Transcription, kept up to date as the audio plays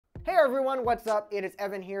Hey everyone, what's up? It is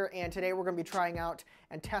Evan here, and today we're going to be trying out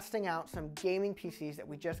and testing out some gaming PCs that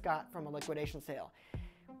we just got from a liquidation sale.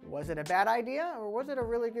 Was it a bad idea or was it a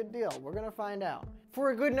really good deal? We're going to find out.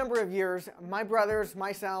 For a good number of years, my brothers,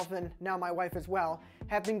 myself, and now my wife as well,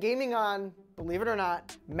 have been gaming on, believe it or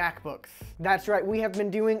not, MacBooks. That's right, we have been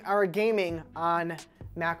doing our gaming on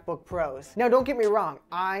MacBook Pros. Now don't get me wrong,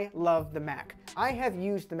 I love the Mac. I have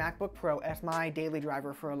used the MacBook Pro as my daily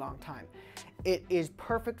driver for a long time. It is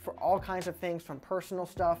perfect for all kinds of things, from personal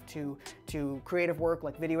stuff to creative work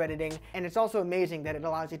like video editing, and it's also amazing that it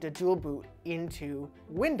allows you to dual boot into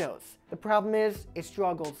Windows. The problem is it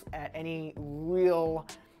struggles at any real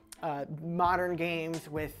modern games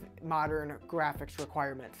with modern graphics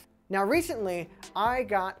requirements. Now recently, I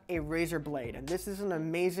got a Razer Blade, and this is an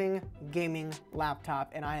amazing gaming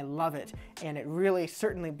laptop, and I love it. And it really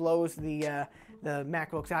certainly blows the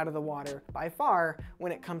MacBooks out of the water by far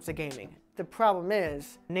when it comes to gaming. The problem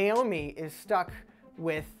is, Naomi is stuck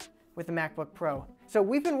with the MacBook Pro. So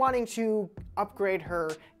we've been wanting to upgrade her,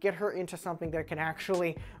 get her into something that can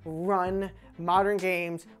actually run modern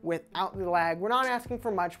games without the lag. We're not asking for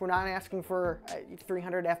much. We're not asking for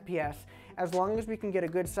 300 FPS. As long as we can get a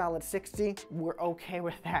good solid 60, we're okay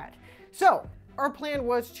with that. So our plan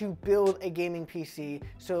was to build a gaming PC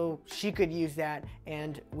so she could use that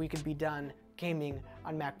and we could be done gaming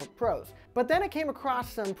on MacBook Pros. But then I came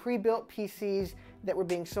across some pre-built PCs that were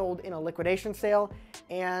being sold in a liquidation sale,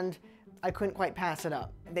 and I couldn't quite pass it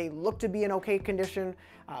up. They look to be in okay condition,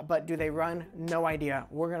 but do they run? No idea.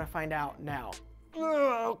 We're gonna find out now.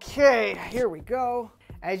 Okay, here we go.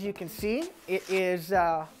 As you can see, it is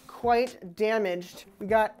quite damaged. We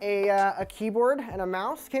got a keyboard and a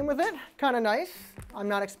mouse came with it. Kind of nice. I'm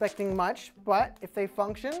not expecting much, but if they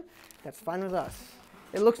function, that's fine with us.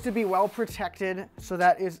 It looks to be well protected, so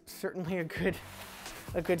that is certainly a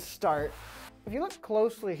good start. If you look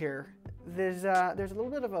closely here, there's a little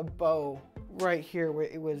bit of a bow right here where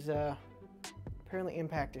it was apparently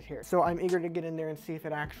impacted here. So I'm eager to get in there and see if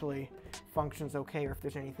it actually functions okay or if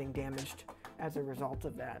there's anything damaged as a result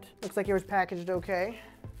of that. Looks like it was packaged okay.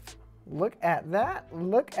 Look at that,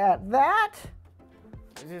 look at that.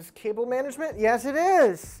 Is this cable management? Yes, it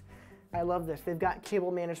is. I love this. They've got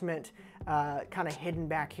cable management kind of hidden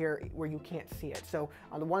back here where you can't see it. So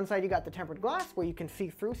on the one side, you got the tempered glass where you can see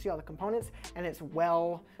through, see all the components, and it's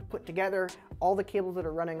well put together. All the cables that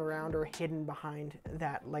are running around are hidden behind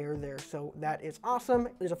that layer there. So that is awesome.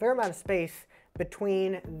 There's a fair amount of space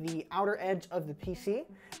between the outer edge of the PC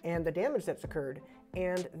and the damage that's occurred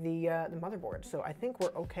and the motherboard. So I think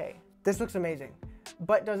we're okay. This looks amazing,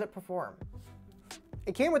 but does it perform?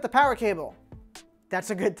 It came with the power cable. That's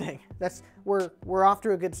a good thing. We're off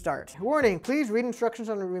to a good start. Warning, please read instructions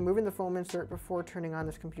on removing the foam insert before turning on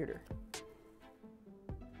this computer.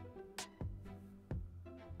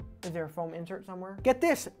 Is there a foam insert somewhere? Get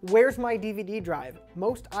this, where's my DVD drive?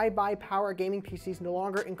 Most iBuy power gaming PCs no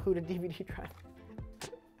longer include a DVD drive.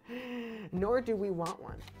 Nor do we want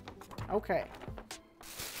one. Okay.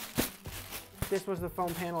 This was the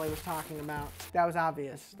foam panel he was talking about. That was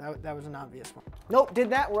obvious. That was an obvious one. Nope, did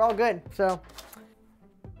that, we're all good. So.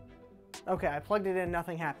 Okay, I plugged it in,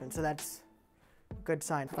 nothing happened, so that's a good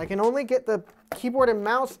sign. If I can only get the keyboard and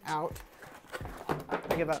mouse out,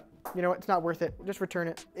 I give up. You know what, it's not worth it. Just return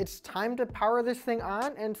it. It's time to power this thing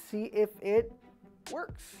on and see if it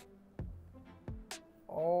works.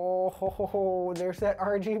 Oh, there's that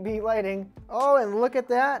RGB lighting. Oh, and look at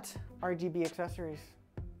that. RGB accessories.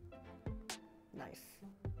 Nice.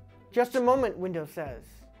 Just a moment, Windows says.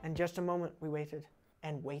 And just a moment, we waited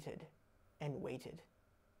and waited and waited.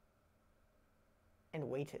 And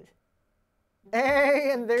waited.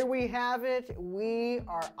 Hey, and there we have it. We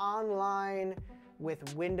are online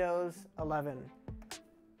with Windows 11.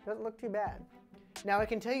 Doesn't look too bad. Now I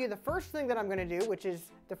can tell you the first thing that I'm going to do, which is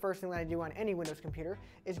the first thing that I do on any Windows computer,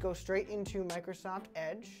 is go straight into Microsoft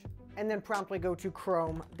Edge and then promptly go to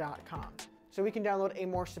chrome.com. So we can download a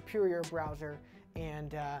more superior browser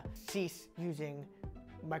and cease using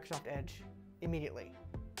Microsoft Edge immediately.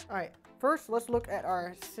 All right. First, let's look at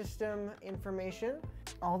our system information.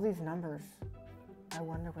 All these numbers, I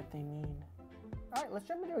wonder what they mean. All right, let's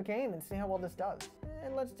jump into a game and see how well this does.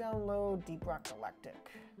 And let's download Deep Rock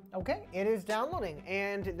Galactic. Okay, it is downloading,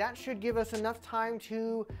 and that should give us enough time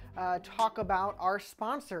to talk about our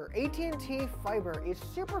sponsor. AT&T Fiber is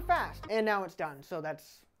super fast, and now it's done, so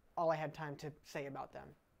that's all I had time to say about them.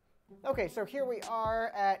 Okay, so here we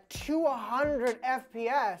are at 200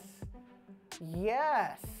 FPS.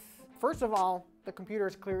 Yes. First of all, the computer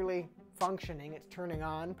is clearly functioning. It's turning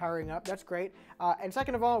on, powering up. That's great. And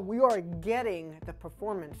second of all, we are getting the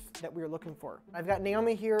performance that we were looking for. I've got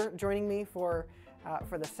Naomi here joining me for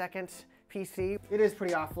for the second PC. It is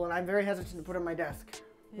pretty awful, and I'm very hesitant to put it on my desk.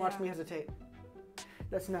 Watch me hesitate.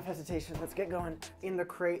 That's enough hesitation. Let's get going. In the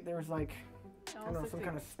crate, there was like, I don't know, some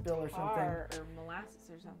kind of spill or something. Or molasses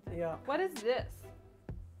or something. Yeah. What is this?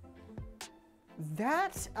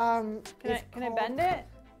 That Can I bend it?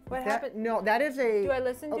 What happened? No, that is a. Do I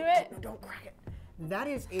listen to it? No, don't crack it. That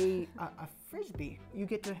is a frisbee. You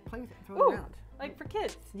get to play with it, throw it around. Like for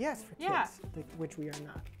kids. Yes, for kids, which we are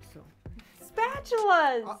not. So.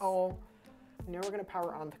 Spatulas. Uh-oh. Now we're gonna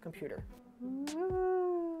power on the computer.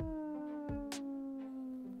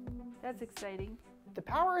 That's exciting. The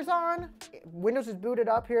power is on. Windows is booted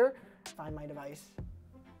up here. Find my device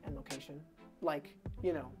and location. Like,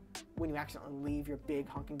 you know, when you accidentally leave your big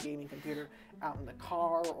honking gaming computer out in the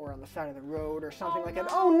car or on the side of the road or something like that.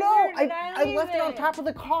 Oh no! I left it on top of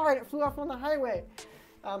the car and it flew off on the highway.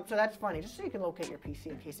 So that's funny, just so you can locate your PC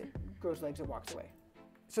in case it grows legs and walks away.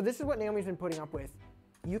 So this is what Naomi's been putting up with.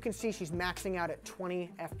 You can see she's maxing out at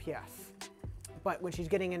 20 FPS. But when she's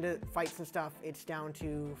getting into fights and stuff, it's down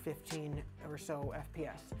to 15 or so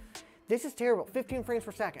FPS. This is terrible, 15 frames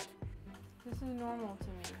per second. This is normal to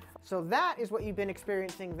me. So that is what you've been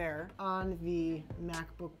experiencing there on the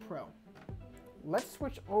MacBook Pro. Let's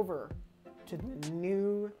switch over to the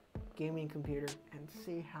new gaming computer and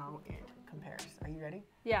see how it compares. Are you ready?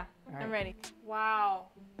 Yeah, right. I'm ready. Wow.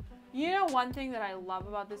 You know one thing that I love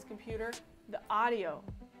about this computer? The audio.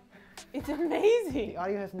 It's amazing. The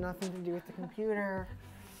audio has nothing to do with the computer.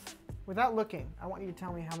 Without looking, I want you to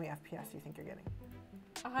tell me how many FPS you think you're getting.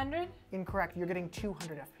 100? Incorrect. You're getting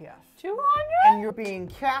 200 FPS. 200? And you're being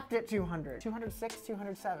capped at 200. 206,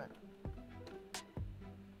 207.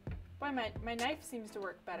 Boy, my knife seems to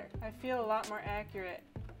work better. I feel a lot more accurate.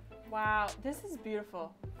 Wow, this is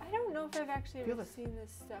beautiful. I don't know if I've actually ever seen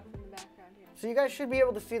this stuff in the background here. So you guys should be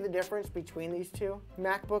able to see the difference between these two.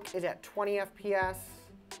 MacBook is at 20 FPS.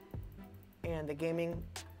 And the gaming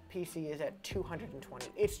PC is at 220.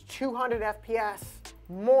 It's 200 FPS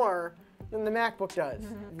more than the MacBook does.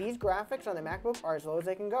 These graphics on the MacBook are as low as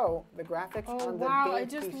they can go. The graphics on the wow, game I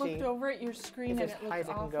just PC looked over at your screen and is it as high as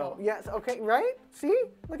looks it can awful. go. Yes, okay, right? See?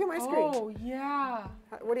 Look at my screen. Oh, yeah.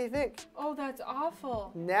 What do you think? Oh, that's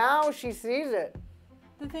awful. Now she sees it.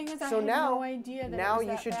 The thing is, I So had now- no idea that now it was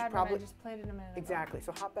you that should bad probably- when I just played it a minute ago. Exactly,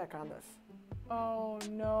 so hop back on this. Oh,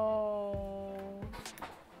 no.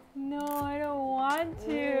 No, I don't want She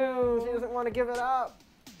to. doesn't want to give it up.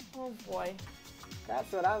 Oh, boy.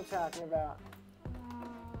 That's what I'm talking about.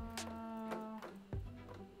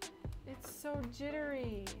 It's so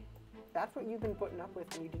jittery. That's what you've been putting up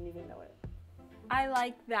with and you didn't even know it. I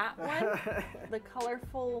like that one, the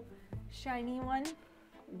colorful, shiny one.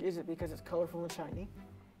 Is it because it's colorful and shiny?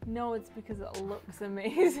 No, it's because it looks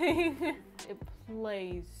amazing. It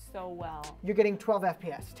plays so well. You're getting 12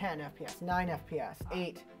 FPS, 10 FPS, 9 FPS,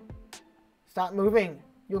 8. Stop moving.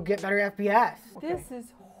 You'll get better FPS. Okay. This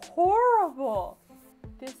is horrible.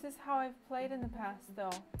 This is how I've played in the past,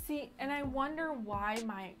 though. See, and I wonder why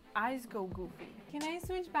my eyes go goofy. Can I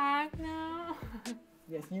switch back now?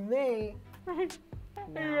 Yes, you may. Are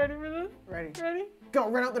you ready for this? Ready. Ready? Go,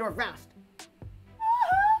 run out the door fast.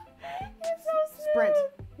 It's so smooth. Sprint.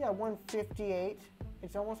 Yeah, 158.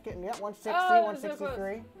 It's almost getting, yeah, 160, Oh, that was so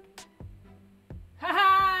 163.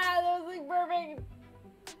 Haha, that was like perfect.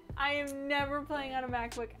 I am never playing on a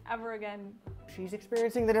MacBook ever again. She's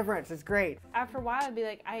experiencing the difference. It's great. After a while, I'd be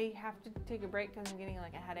like, I have to take a break because I'm getting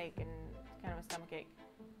like a headache and kind of a stomachache.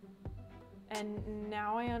 And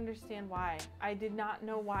now I understand why. I did not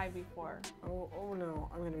know why before. Oh no,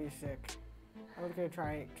 I'm gonna be sick. I was gonna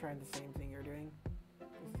try the same thing you're doing.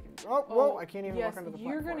 Oh, whoa, I can't even walk onto the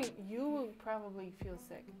platform. You will probably feel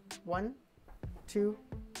sick. 1, 2,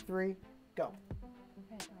 3, go.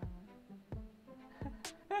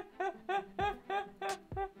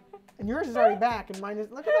 And yours is already back, and mine is.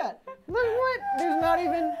 Look at that. Look what? There's not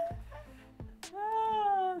even.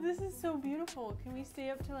 Oh, this is so beautiful. Can we stay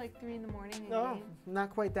up till like 3 in the morning? And No, game? not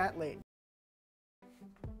quite that late.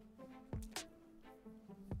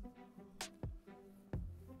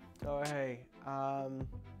 Oh hey,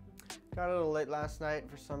 got a little late last night.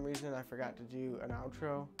 For some reason, I forgot to do an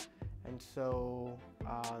outro, and so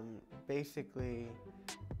basically,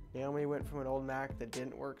 Naomi went from an old Mac that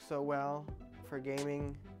didn't work so well for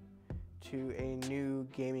gaming to a new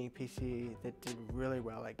gaming PC that did really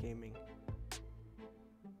well at gaming.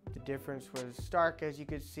 The difference was stark, as you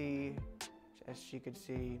could see. As she could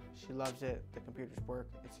see, she loves it. The computers work.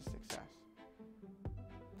 It's a success.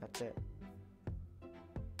 That's it.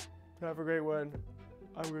 Have a great one.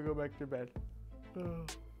 I'm gonna go back to bed.